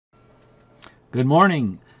Good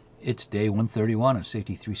morning. It's day 131 of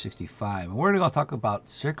Safety 365, and we're going to talk about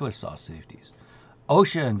circular saw safeties.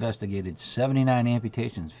 Osha investigated 79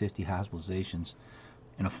 amputations, 50 hospitalizations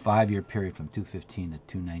in a 5-year period from 2015 to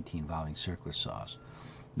 2019 involving circular saws.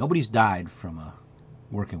 Nobody's died from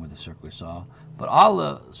working with a circular saw, but all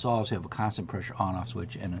the saws have a constant pressure on-off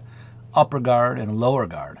switch and an upper guard and a lower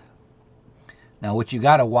guard. Now, what you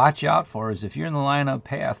got to watch out for is if you're in the line of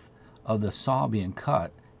path of the saw being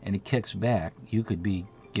cut and it kicks back, you could be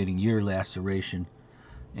getting ear laceration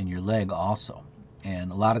in your leg also.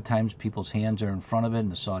 And a lot of times people's hands are in front of it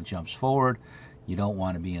and the saw jumps forward. You don't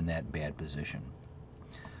want to be in that bad position.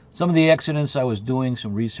 Some of the accidents I was doing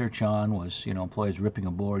some research on was, employees ripping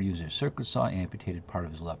a board using a circular saw, amputated part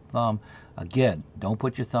of his left thumb. Again, don't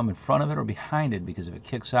put your thumb in front of it or behind it, because if it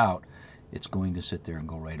kicks out, it's going to sit there and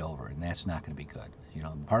go right over, and that's not going to be good.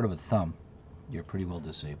 Part of a thumb, you're pretty well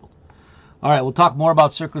disabled. All right, we'll talk more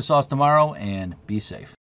about circular saws tomorrow, and be safe.